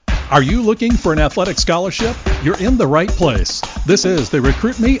Are you looking for an athletic scholarship? You're in the right place. This is the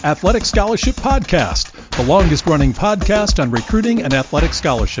Recruit Me Athletic Scholarship Podcast, the longest running podcast on recruiting and athletic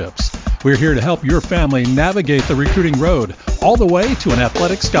scholarships. We're here to help your family navigate the recruiting road all the way to an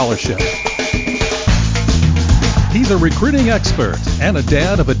athletic scholarship. He's a recruiting expert and a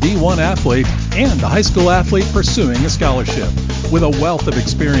dad of a D1 athlete and a high school athlete pursuing a scholarship. With a wealth of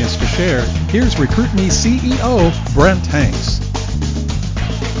experience to share, here's Recruit Me CEO Brent Hanks.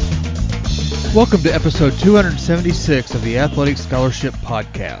 Welcome to episode 276 of the Athletic Scholarship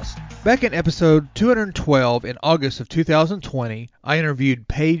Podcast. Back in episode 212 in August of 2020, I interviewed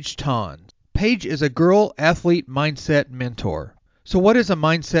Paige Tonz. Paige is a girl athlete mindset mentor. So what is a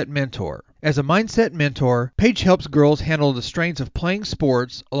mindset mentor? As a mindset mentor, Paige helps girls handle the strains of playing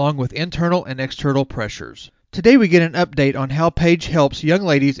sports along with internal and external pressures. Today we get an update on how Paige helps young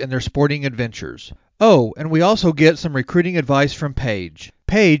ladies in their sporting adventures. Oh, and we also get some recruiting advice from Paige.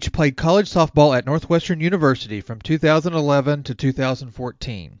 Paige played college softball at Northwestern University from 2011 to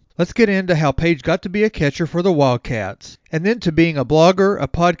 2014. Let's get into how Paige got to be a catcher for the Wildcats, and then to being a blogger, a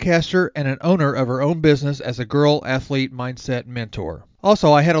podcaster, and an owner of her own business as a girl athlete mindset mentor.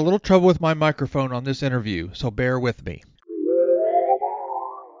 Also, I had a little trouble with my microphone on this interview, so bear with me.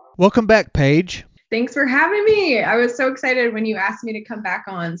 Welcome back, Paige. Thanks for having me. I was so excited when you asked me to come back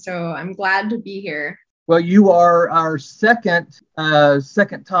on, so I'm glad to be here. Well, you are our second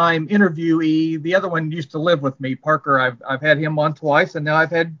time interviewee. The other one used to live with me, Parker. I've had him on twice, and now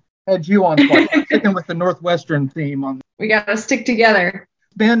I've had you on twice. I'm sticking with the Northwestern theme on. We got to stick together.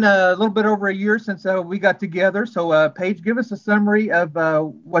 It's been a little bit over a year since we got together. So, Paige, give us a summary of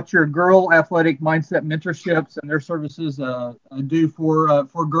what your girl athletic mindset mentorships and their services do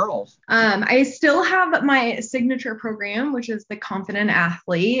for girls. I still have my signature program, which is the Confident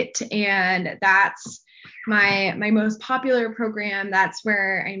Athlete, and that's my most popular program. That's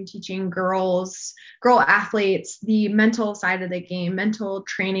where I'm teaching girl athletes the mental side of the game, mental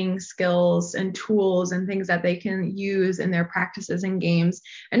training skills and tools and things that they can use in their practices and games.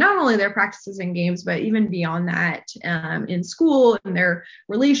 And not only their practices and games, but even beyond that, in school and their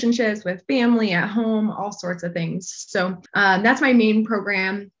relationships with family at home, all sorts of things. So that's my main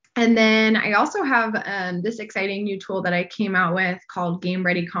program. And then I also have this exciting new tool that I came out with called Game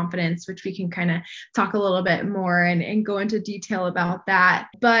Ready Confidence, which we can kind of talk a little bit more and go into detail about that.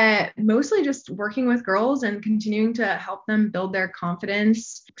 But mostly just working with girls and continuing to help them build their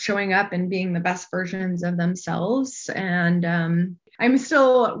confidence, showing up and being the best versions of themselves. And I'm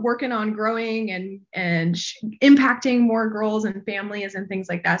still working on growing and impacting more girls and families and things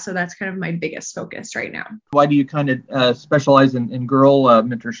like that. So that's kind of my biggest focus right now. Why do you kind of specialize in girl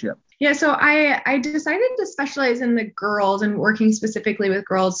mentorship? Yeah, so I decided to specialize in the girls and working specifically with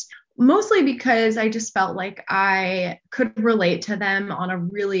girls, mostly because I just felt like I could relate to them on a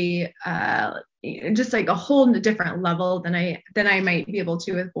really just like a whole different level than I might be able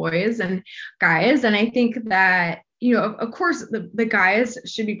to with boys and guys. And I think that, you know, of course, the guys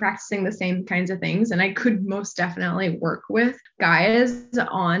should be practicing the same kinds of things. And I could most definitely work with guys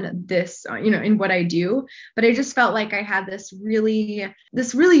on this, you know, in what I do. But I just felt like I had this really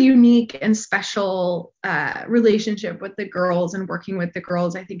unique and special relationship with the girls and working with the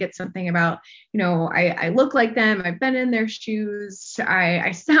girls. I think it's something about, you know, I look like them. I've been in their shoes.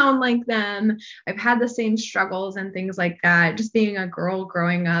 I sound like them. I've had the same struggles and things like that. Just being a girl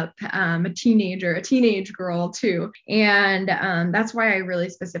growing up, a teenage girl too. And that's why I really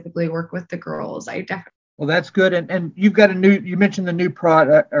specifically work with the girls. Well, that's good. And you've got you mentioned the new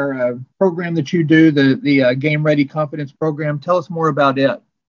product or program that you do, the Game Ready Confidence program. Tell us more about it.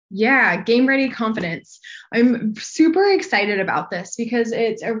 Yeah, Game Ready Confidence. I'm super excited about this because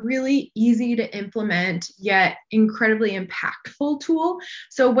it's a really easy to implement yet incredibly impactful tool.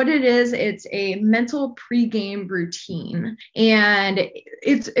 So what it is, it's a mental pre-game routine. And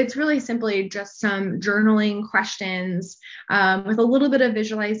it's really simply just some journaling questions with a little bit of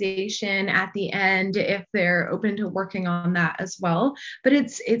visualization at the end if they're open to working on that as well. But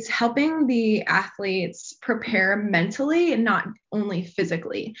it's helping the athletes prepare mentally and not only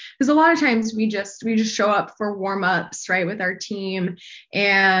physically. Because a lot of times we just show up for warm-ups, right, with our team,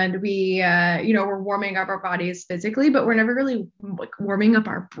 and we're warming up our bodies physically, but we're never really like warming up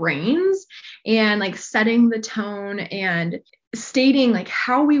our brains and like setting the tone and stating like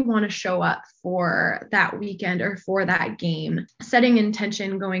how we want to show up for that weekend or for that game. Setting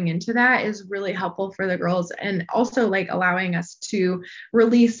intention going into that is really helpful for the girls, and also like allowing us to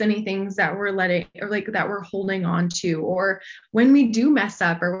release any things that we're letting or like that we're holding on to, or when we do mess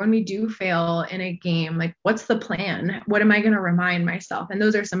up or when we do fail in a game, like what's the plan? What am I going to remind myself? And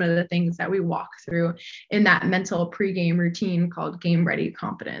those are some of the things that we walk through in that mental pregame routine called Game Ready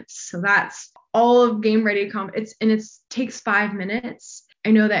Confidence. So that's all of Game Ready Confidence, and it takes 5 minutes.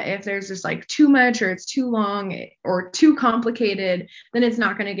 I know that if there's just like too much or it's too long or too complicated, then it's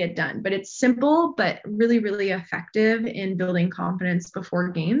not going to get done. But it's simple, but really, really effective in building confidence before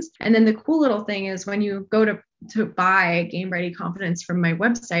games. And then the cool little thing is when you go to buy Game Ready Confidence from my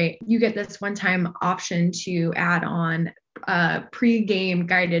website, you get this one-time option to add on pre-game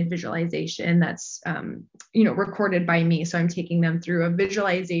guided visualization that's recorded by me. So I'm taking them through a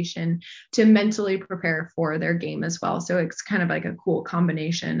visualization to mentally prepare for their game as well. So it's kind of like a cool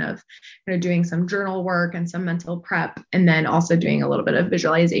combination of doing some journal work and some mental prep, and then also doing a little bit of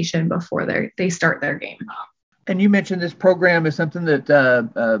visualization before they start their game. And you mentioned this program is something that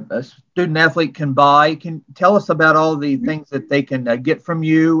a student athlete can buy. Can you tell us about all the things that they can get from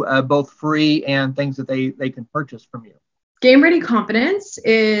you, both free and things that they can purchase from you? Game Ready Confidence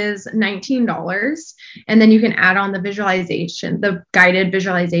is $19, and then you can add on the visualization, the guided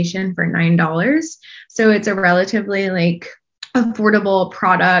visualization for $9. So it's a relatively affordable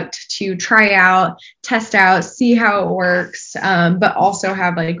product to try out, test out, see how it works, but also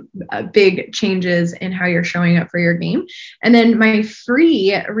have big changes in how you're showing up for your game. And then my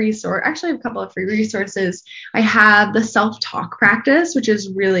free resource, actually I have a couple of free resources. I have the self-talk practice, which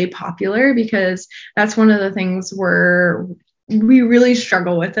is really popular because that's one of the things we really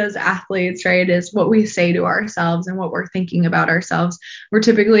struggle with as athletes, right? Is what we say to ourselves and what we're thinking about ourselves. We're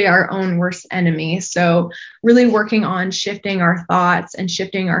typically our own worst enemy. So really working on shifting our thoughts and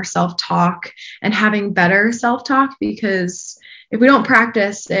shifting our self-talk and having better self-talk, because if we don't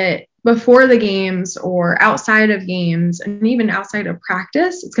practice it before the games or outside of games and even outside of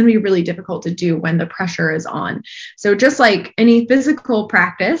practice, it's going to be really difficult to do when the pressure is on. So just like any physical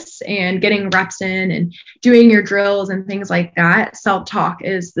practice and getting reps in and doing your drills and things like that, self-talk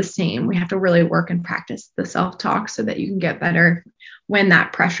is the same. We have to really work and practice the self-talk so that you can get better when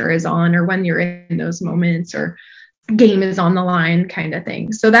that pressure is on or when you're in those moments or game is on the line kind of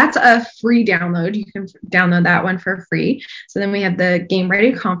thing. So that's a free download. You can download that one for free. So then we have the Game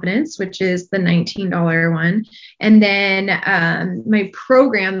Ready Confidence, which is the $19 one. And then my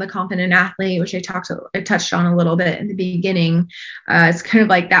program, the Confident Athlete, which I touched on a little bit in the beginning, it's kind of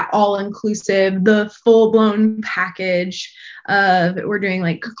like that all-inclusive, the full-blown package of we're doing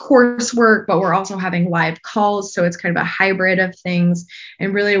like coursework, but we're also having live calls. So it's kind of a hybrid of things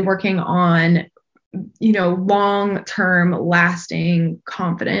and really working on long-term lasting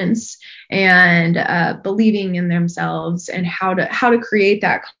confidence and believing in themselves and how to create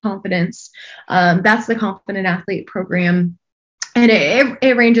that confidence. That's the Confident Athlete program. And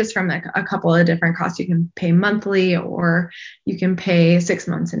it ranges from like a couple of different costs. You can pay monthly or you can pay 6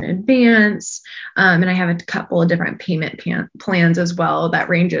 months in advance. And I have a couple of different payment plans as well that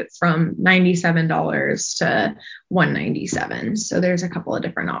range it from $97 to $197. So there's a couple of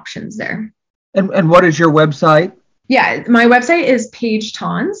different options there. And what is your website? Yeah, my website is Paige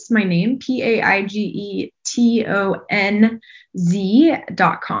Tonz, my name,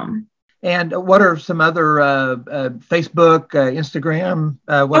 PaigeTonz.com. And what are some other Facebook, Instagram?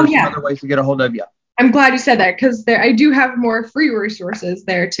 What are some other ways to get a hold of you? I'm glad you said that because I do have more free resources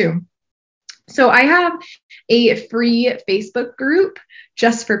there too. So I have a free Facebook group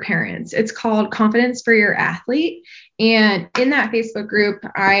just for parents. It's called Confidence for Your Athlete. And in that Facebook group,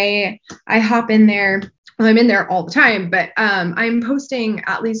 I hop in there. Well, I'm in there all the time, but I'm posting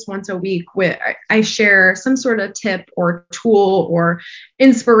at least once a week I share some sort of tip or tool or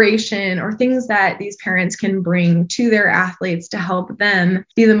inspiration or things that these parents can bring to their athletes to help them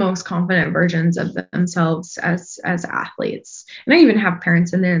be the most confident versions of themselves as athletes. And I even have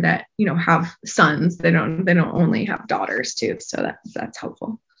parents in there that, have sons. They don't only have daughters too. So that's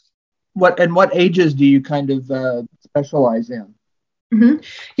helpful. What ages do you kind of specialize in? Mm-hmm.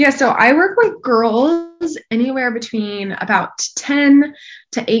 Yeah, so I work with girls anywhere between about 10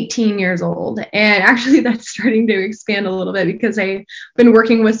 to 18 years old. And actually that's starting to expand a little bit because I've been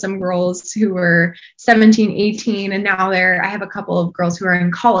working with some girls who were 17, 18, and now I have a couple of girls who are in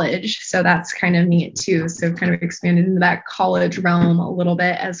college. So that's kind of neat too. So kind of expanded into that college realm a little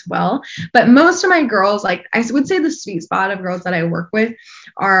bit as well. But most of my girls, like I would say the sweet spot of girls that I work with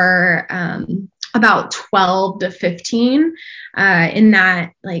are about 12 to 15, in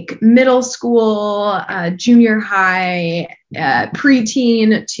that like middle school, junior high,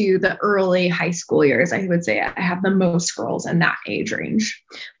 preteen to the early high school years. I would say I have the most girls in that age range,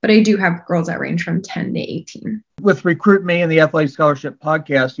 but I do have girls that range from 10 to 18. With Recruit Me and the Athletic Scholarship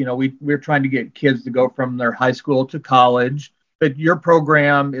Podcast, we're trying to get kids to go from their high school to college. But your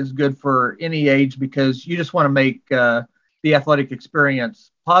program is good for any age because you just want to make the athletic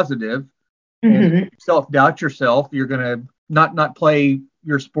experience positive. And if you self-doubt yourself, you're going to not play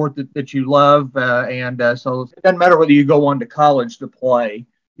your sport that you love. So it doesn't matter whether you go on to college to play.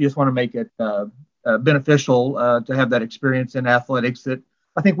 You just want to make it beneficial to have that experience in athletics that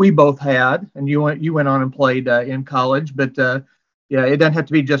I think we both had. And you went on and played in college. But, yeah, it doesn't have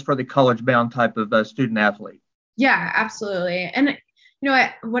to be just for the college-bound type of student athlete. Yeah, absolutely. And,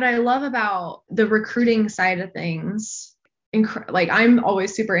 what I love about the recruiting side of things, like I'm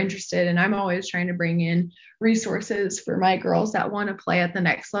always super interested and I'm always trying to bring in resources for my girls that want to play at the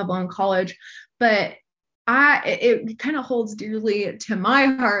next level in college. But it kind of holds dearly to my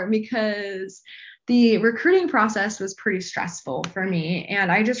heart because the recruiting process was pretty stressful for me. And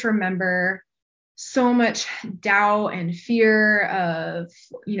I just remember so much doubt and fear of,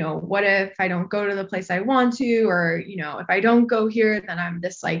 what if I don't go to the place I want to, or, if I don't go here, then I'm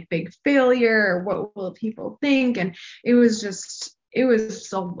this like big failure, or what will people think? And it was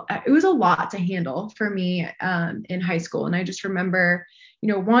a lot to handle for me in high school. And I just remember,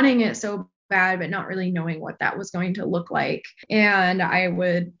 wanting it so bad, but not really knowing what that was going to look like. And I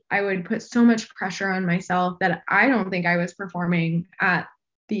would put so much pressure on myself that I don't think I was performing at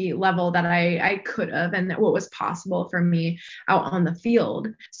the level that I could have and what was possible for me out on the field.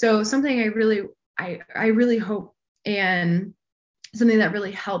 So something I really hope, and something that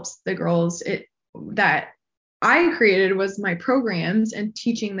really helps the girls that I created was my programs and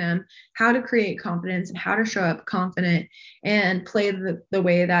teaching them how to create confidence and how to show up confident and play the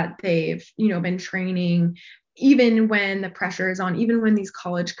way that they've, been training, even when the pressure is on, even when these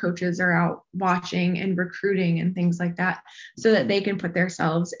college coaches are out watching and recruiting and things like that, so that they can put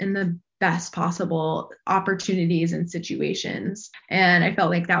themselves in the best possible opportunities and situations. And I felt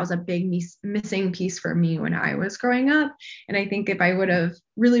like that was a big missing piece for me when I was growing up. And I think if I would have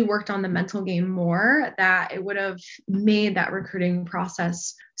really worked on the mental game more, that it would have made that recruiting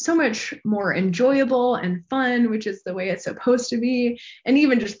process so much more enjoyable and fun, which is the way it's supposed to be. And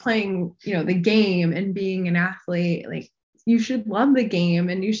even just playing, the game and being an athlete, like you should love the game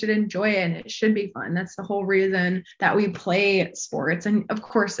and you should enjoy it and it should be fun. That's the whole reason that we play sports. And of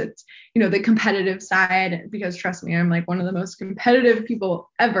course it's, the competitive side, because trust me, I'm like one of the most competitive people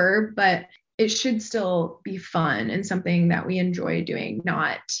ever, but it should still be fun and something that we enjoy doing.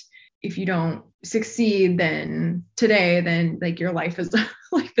 Not if you don't succeed then like your life is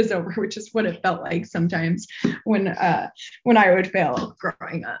over, which is what it felt like sometimes when I would fail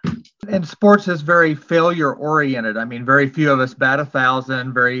growing up. And sports is very failure oriented. I mean, very few of us bat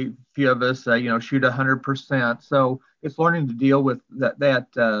 1,000. Very few of us, shoot 100%. So it's learning to deal with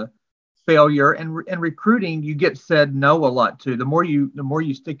that failure. And recruiting, you get said no a lot too. The more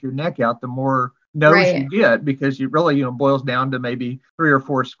you stick your neck out, the more no's Right. you get, because you really, boils down to maybe 3 or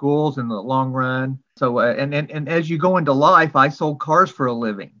 4 schools in the long run. So and as you go into life, I sold cars for a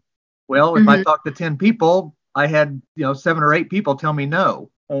living. Well, if I talked to 10 people, I had 7 or 8 people tell me no.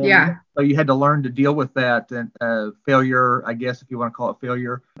 And Yeah. so you had to learn to deal with that and failure, I guess, if you want to call it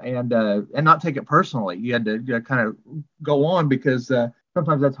failure, and not take it personally. You had to kind of go on, because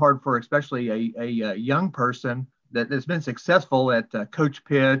sometimes that's hard for especially a young person that's been successful at coach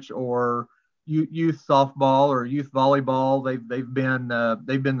pitch or youth softball or youth volleyball. They've been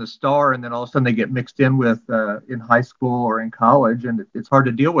the star, and then all of a sudden they get mixed in with in high school or in college, and it's hard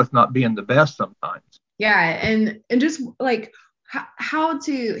to deal with not being the best sometimes. Yeah, and just like how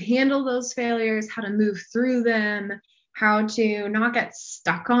to handle those failures, how to move through them, how to not get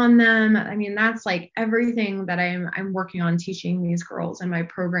stuck on them. I mean, that's like everything that I'm working on teaching these girls in my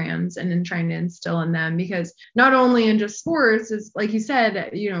programs and in trying to instill in them, because not only in just sports is, like you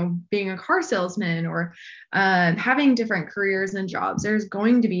said, being a car salesman or having different careers and jobs, there's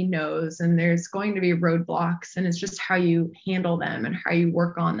going to be no's and there's going to be roadblocks, and it's just how you handle them and how you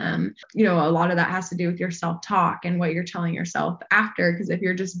work on them. A lot of that has to do with your self-talk and what you're telling yourself after, because if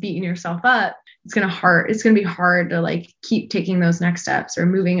you're just beating yourself up, it's going to be hard to like keep taking those next steps or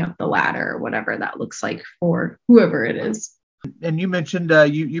moving up the ladder or whatever that looks like for whoever it is. And you mentioned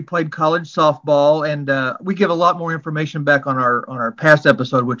you played college softball, and we give a lot more information back on our past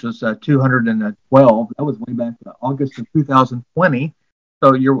episode, which was 212. That was way back August of 2020.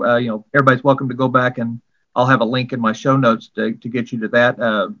 So you're everybody's welcome to go back, and I'll have a link in my show notes to get you to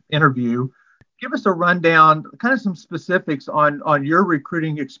that interview. give us a rundown, kind of some specifics on your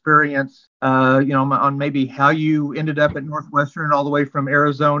recruiting experience, on maybe how you ended up at Northwestern all the way from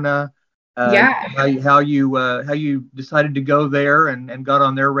Arizona, Yeah. how you decided to go there and got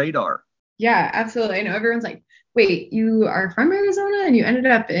on their radar. Yeah, absolutely. I know everyone's like, wait, you are from Arizona and you ended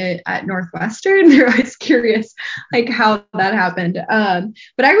up at Northwestern? They're always curious, like how that happened.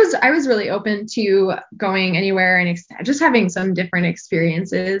 But I was really open to going anywhere and just having some different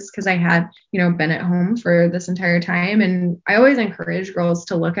experiences because I had, been at home for this entire time. And I always encourage girls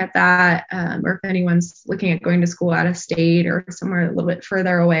to look at that, or if anyone's looking at going to school out of state or somewhere a little bit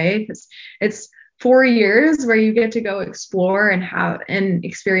further away, because it's 4 years where you get to go explore and have and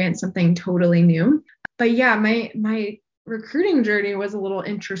experience something totally new. But yeah, my recruiting journey was a little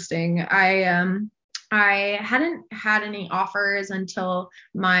interesting. I hadn't had any offers until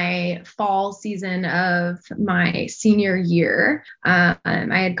my fall season of my senior year. I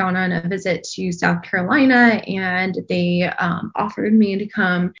had gone on a visit to South Carolina, and they offered me to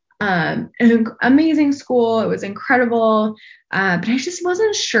come. An amazing school. It was incredible. But I just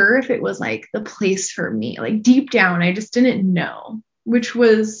wasn't sure if it was like the place for me. Like deep down, I just didn't know, which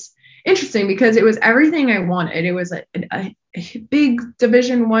was interesting because it was everything I wanted. It was a big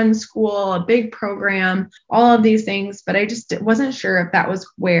Division I school, a big program, all of these things, but I just wasn't sure if that was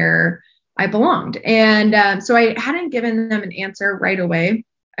where I belonged. And so I hadn't given them an answer right away.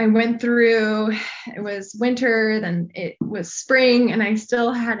 I went through, it was winter, then it was spring, and I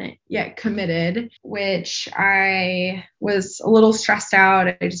still hadn't yet committed, which I was a little stressed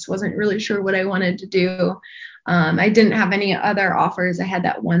out. I just wasn't really sure what I wanted to do. I didn't have any other offers. I had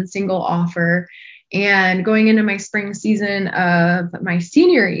that one single offer. And going into my spring season of my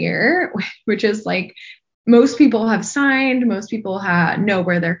senior year, which is like most people have signed, most people know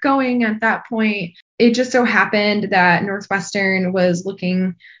where they're going at that point. It just so happened that Northwestern was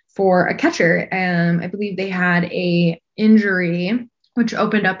looking for a catcher. I believe they had a injury, which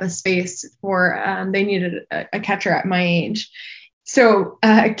opened up a space for they needed a catcher at my age. So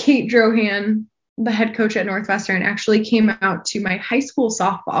Kate Drohan, the head coach at Northwestern, actually came out to my high school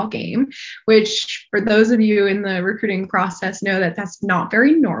softball game, which for those of you in the recruiting process know that that's not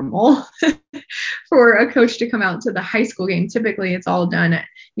very normal for a coach to come out to the high school game. Typically it's all done at,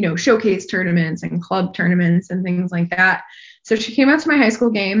 showcase tournaments and club tournaments and things like that. So she came out to my high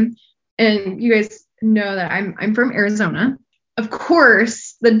school game, and you guys know that I'm from Arizona. Of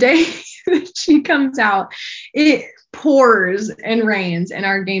course, the day that she comes out, it pours and rains, and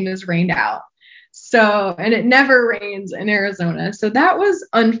our game is rained out. So, and it never rains in Arizona. So that was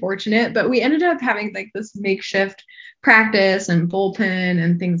unfortunate, but we ended up having like this makeshift practice and bullpen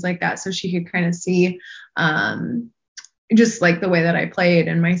and things like that. So she could kind of see just like the way that I played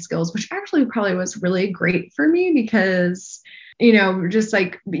and my skills, which actually probably was really great for me because, just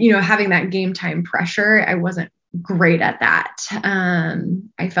like, having that game time pressure, I wasn't great at that.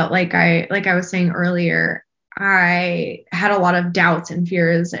 I felt like I was saying earlier, I had a lot of doubts and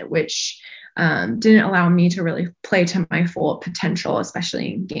fears at which didn't allow me to really play to my full potential,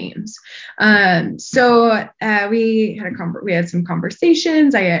 especially in games. So we had some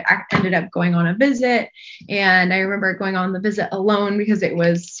conversations. I ended up going on a visit, and I remember going on the visit alone because it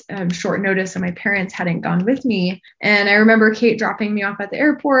was short notice and my parents hadn't gone with me. And I remember Kate dropping me off at the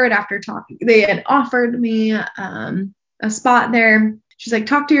airport after talking. They had offered me a spot there. She's like,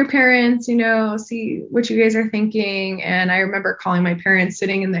 talk to your parents, see what you guys are thinking. And I remember calling my parents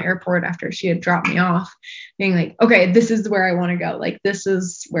sitting in the airport after she had dropped me off, being like, okay, this is where I want to go. Like, this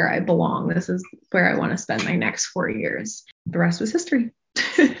is where I belong. This is where I want to spend my next 4 years. The rest was history.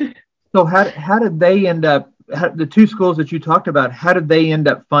 So how did they end up, the two schools that you talked about, how did they end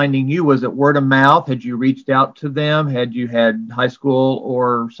up finding you? Was it word of mouth? Had you reached out to them? Had you had high school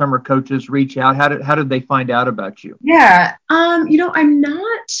or summer coaches reach out? How did they find out about you? Yeah. I'm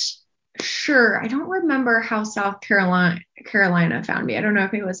not sure. I don't remember how South Carolina found me. I don't know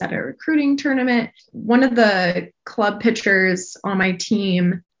if it was at a recruiting tournament. One of the club pitchers on my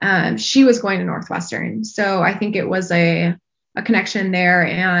team, she was going to Northwestern. So I think it was a connection there,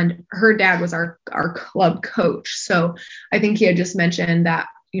 and her dad was our club coach. So I think he had just mentioned that,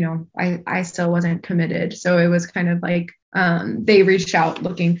 I still wasn't committed. So it was kind of like they reached out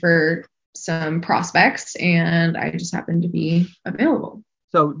looking for some prospects, and I just happened to be available.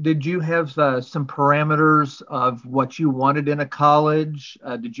 So did you have some parameters of what you wanted in a college?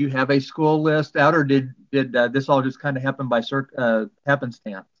 Did you have a school list out, or did this all just kind of happen by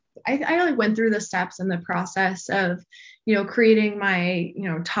happenstance? I like went through the steps in the process of, creating my,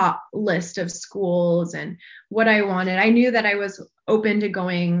 top list of schools and what I wanted. I knew that I was open to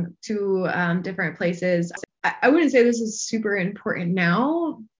going to different places. I wouldn't say this is super important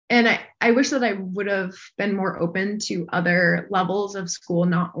now. And I wish that I would have been more open to other levels of school,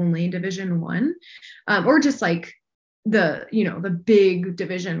 not only Division I, or just like the big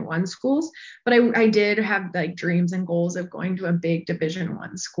Division I schools. But I did have like dreams and goals of going to a big Division I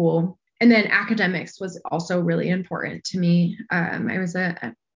school. And then academics was also really important to me. I was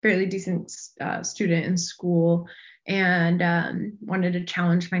a fairly decent student in school, and wanted to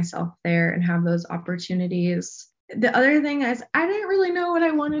challenge myself there and have those opportunities. The other thing is I didn't really know what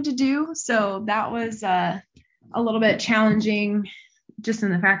I wanted to do. So that was a little bit challenging, just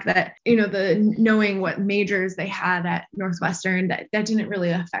in the fact that, the knowing what majors they had at Northwestern, that didn't really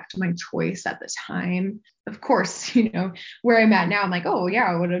affect my choice at the time. Of course, where I'm at now, I'm like, oh yeah,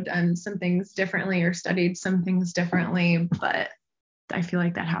 I would have done some things differently or studied some things differently. But I feel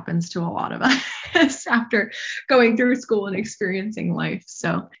like that happens to a lot of us after going through school and experiencing life.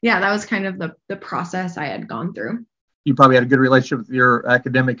 So yeah, that was kind of the process I had gone through. You probably had a good relationship with your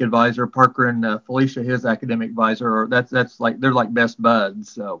academic advisor, Parker, and Felicia, his academic advisor, or that's like, they're like best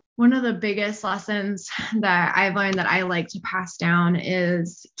buds. So one of the biggest lessons that I've learned that I like to pass down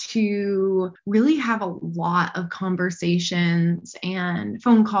is to really have a lot of conversations and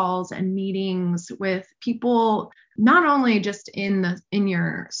phone calls and meetings with people, not only just in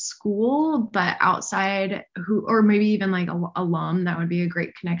your school, but outside, or maybe even like alum. That would be a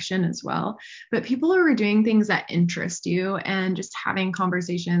great connection as well. But people who are doing things that interest you, and just having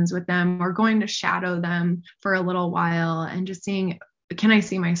conversations with them or going to shadow them for a little while and just seeing, can I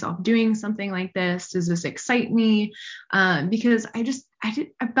see myself doing something like this? Does this excite me? Because I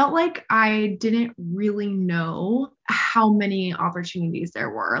felt like I didn't really know how many opportunities there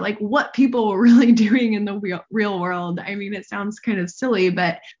were, like what people were really doing in the real world. I mean, it sounds kind of silly,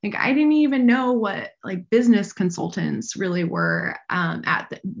 but like I didn't even know what like business consultants really were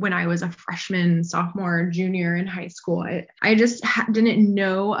when I was a freshman, sophomore, junior in high school. I just didn't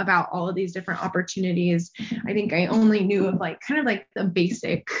know about all of these different opportunities. I think I only knew of like kind of like the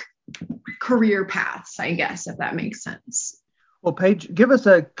basic career paths, I guess, if that makes sense. Well, Paige, give us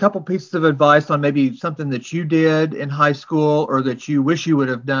a couple pieces of advice on maybe something that you did in high school or that you wish you would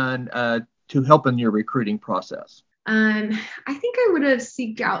have done to help in your recruiting process. I think I would have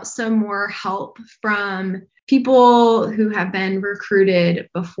seeked out some more help from people who have been recruited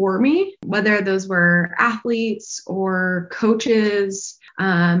before me, whether those were athletes or coaches.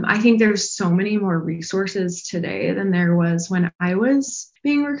 I think there's so many more resources today than there was when I was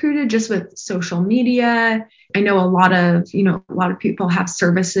being recruited, just with social media. I know a lot of people have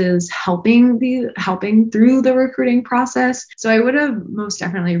services helping through the recruiting process. So I would have most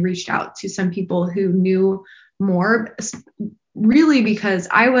definitely reached out to some people who knew more, really, because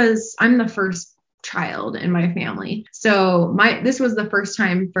I'm the first child in my family. So this was the first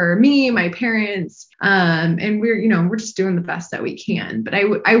time for me, my parents, and we're just doing the best that we can. But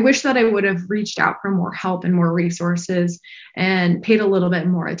I wish that I would have reached out for more help and more resources and paid a little bit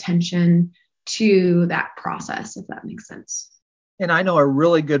more attention to that process, if that makes sense. And I know a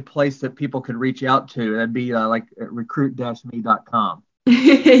really good place that people could reach out to. That'd be like recruit-me.com.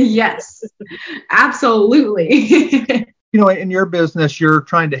 Yes, absolutely. In your business, you're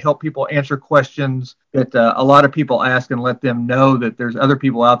trying to help people answer questions that a lot of people ask and let them know that there's other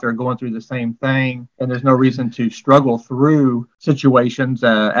people out there going through the same thing. And there's no reason to struggle through situations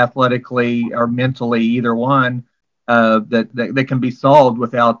athletically or mentally, either one, that can be solved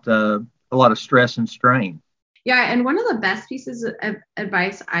without a lot of stress and strain. Yeah. And one of the best pieces of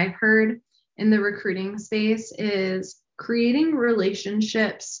advice I've heard in the recruiting space is creating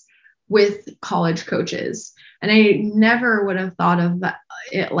relationships with college coaches. And I never would have thought of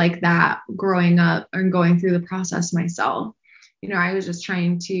it like that growing up and going through the process myself. I was just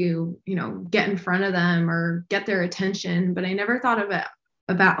trying to, get in front of them or get their attention, but I never thought of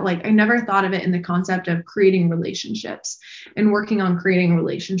it in the concept of creating relationships and working on creating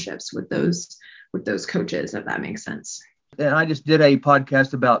relationships with those coaches, if that makes sense. And I just did a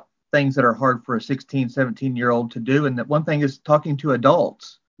podcast about things that are hard for a 16, 17-year-old to do. And that one thing is talking to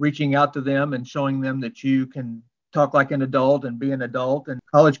adults, reaching out to them and showing them that you can talk like an adult and be an adult. And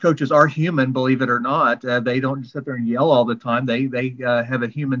college coaches are human, believe it or not. They don't just sit there and yell all the time. They have a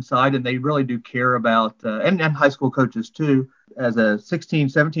human side, and they really do care about, and high school coaches too. As a 16,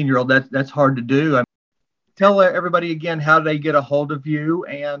 17-year-old, that's hard to do. Tell everybody again how they get a hold of you,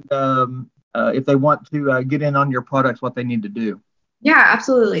 and if they want to get in on your products, what they need to do. Yeah,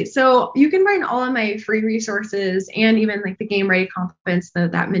 absolutely. So you can find all of my free resources and even like the Game Ready Confidence,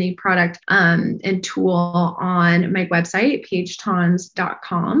 that mini product and tool on my website,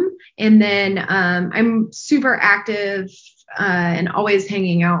 paigetonz.com. And then I'm super active and always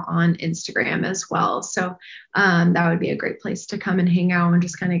hanging out on Instagram as well. So that would be a great place to come and hang out and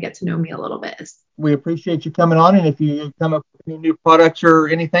just kind of get to know me a little bit. We appreciate you coming on, and if you come up with any new products or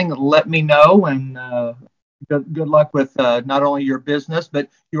anything, let me know. And good luck with not only your business, but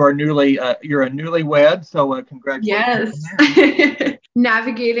you're a newlywed. So congratulations. Yes.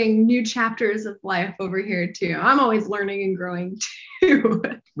 Navigating new chapters of life over here too. I'm always learning and growing too.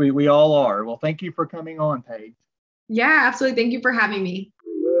 We all are. Well, thank you for coming on, Paige. Yeah, absolutely. Thank you for having me.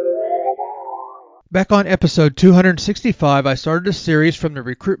 Back on episode 265, I started a series from the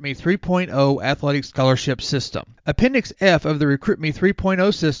Recruit Me 3.0 Athletic Scholarship System. Appendix F of the Recruit Me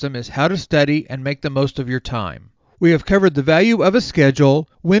 3.0 system is how to study and make the most of your time. We have covered the value of a schedule,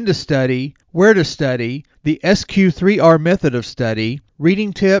 when to study, where to study, the SQ3R method of study,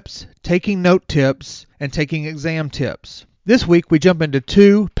 reading tips, taking note tips, and taking exam tips. This week we jump into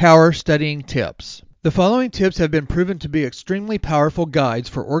 2 power studying tips. The following tips have been proven to be extremely powerful guides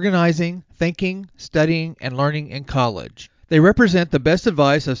for organizing, thinking, studying, and learning in college. They represent the best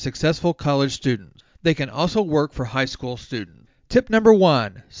advice of successful college students. They can also work for high school students. Tip number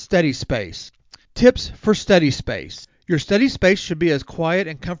 1, study space. Tips for study space. Your study space should be as quiet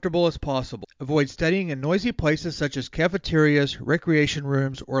and comfortable as possible. Avoid studying in noisy places such as cafeterias, recreation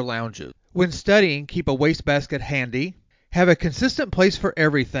rooms, or lounges. When studying, keep a wastebasket handy. Have a consistent place for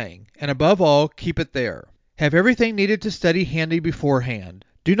everything, and above all, keep it there. Have everything needed to study handy beforehand.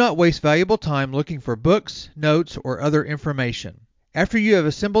 Do not waste valuable time looking for books, notes, or other information. After you have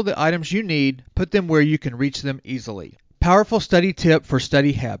assembled the items you need, put them where you can reach them easily. Powerful study tip for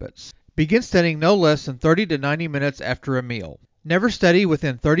study habits. Begin studying no less than 30 to 90 minutes after a meal. Never study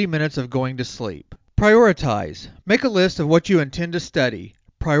within 30 minutes of going to sleep. Prioritize. Make a list of what you intend to study.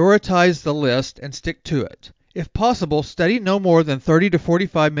 Prioritize the list and stick to it. If possible, study no more than 30 to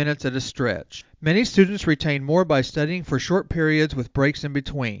 45 minutes at a stretch. Many students retain more by studying for short periods with breaks in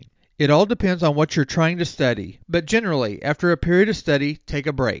between. It all depends on what you're trying to study, but generally, after a period of study, take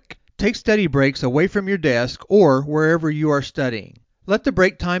a break. Take study breaks away from your desk or wherever you are studying. Let the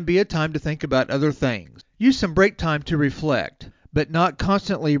break time be a time to think about other things. Use some break time to reflect, but not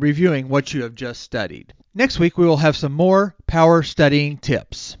constantly reviewing what you have just studied. Next week, we will have some more power studying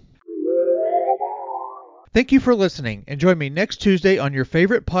tips. Thank you for listening, and join me next Tuesday on your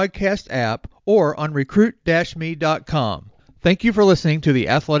favorite podcast app or on recruit-me.com. Thank you for listening to the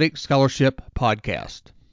Athletic Scholarship Podcast.